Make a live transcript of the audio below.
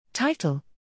Title: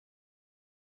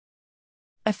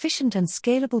 Efficient and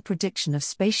Scalable Prediction of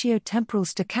Spatio-Temporal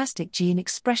Stochastic Gene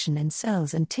Expression in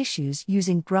Cells and Tissues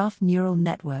Using Graph Neural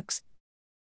Networks.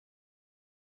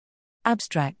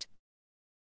 Abstract: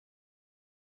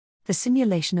 The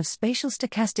simulation of spatial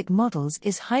stochastic models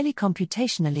is highly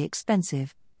computationally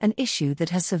expensive, an issue that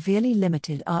has severely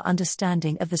limited our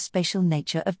understanding of the spatial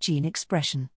nature of gene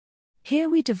expression. Here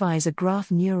we devise a graph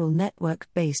neural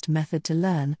network-based method to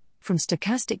learn, from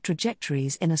stochastic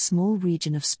trajectories in a small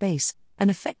region of space,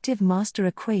 an effective master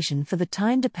equation for the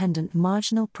time-dependent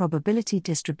marginal probability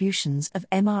distributions of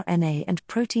mRNA and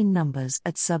protein numbers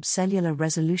at subcellular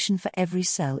resolution for every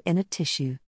cell in a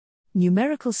tissue.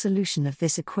 Numerical solution of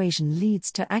this equation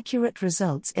leads to accurate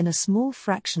results in a small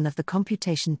fraction of the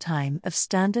computation time of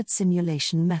standard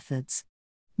simulation methods.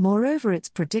 Moreover, its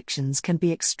predictions can be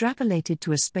extrapolated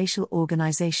to a spatial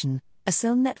organization, a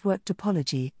cell network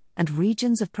topology, and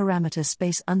regions of parameter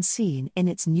space unseen in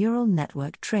its neural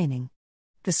network training.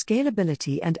 The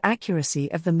scalability and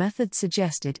accuracy of the method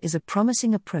suggested is a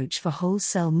promising approach for whole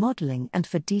cell modeling and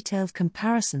for detailed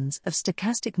comparisons of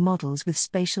stochastic models with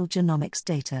spatial genomics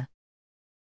data.